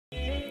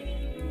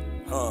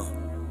Uh.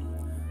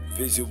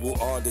 Visual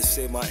artists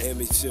say my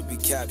image should be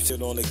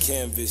captured on a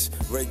canvas.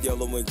 Red,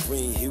 yellow, and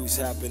green hues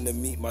happen to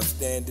meet my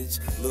standards.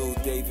 Lil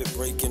David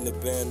breaking the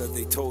banner.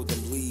 They told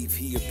him leave,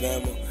 he a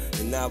Bama.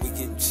 And now we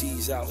getting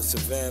cheese out in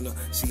Savannah.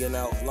 See an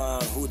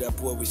outline who that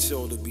boy was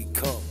sure to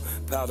become.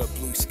 Powder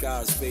blue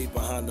skies fade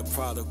behind the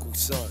prodigal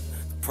son.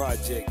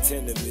 Project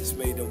tenements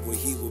made him what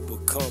he would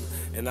become.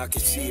 And I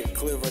can see it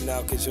clearer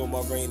now, cause yo,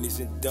 my reign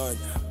isn't done.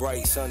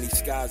 Bright sunny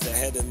skies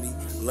ahead of me,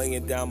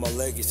 laying down my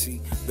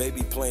legacy.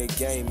 Baby playing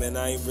game, and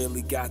I ain't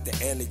really got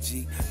the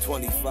energy.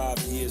 25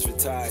 years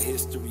retired,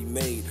 history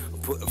made. I'm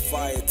putting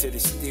fire to the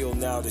steel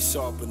now to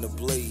sharpen the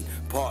blade.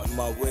 Parting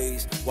my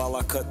ways while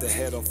I cut the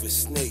head off a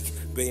snake.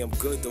 Bae, I'm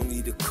good, don't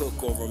need a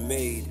cook or a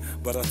maid.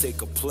 But I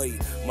take a plate,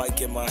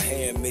 mic in my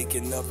hand, make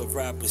another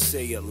rapper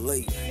say it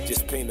late.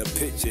 Just paint a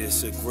picture,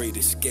 it's a great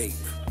escape.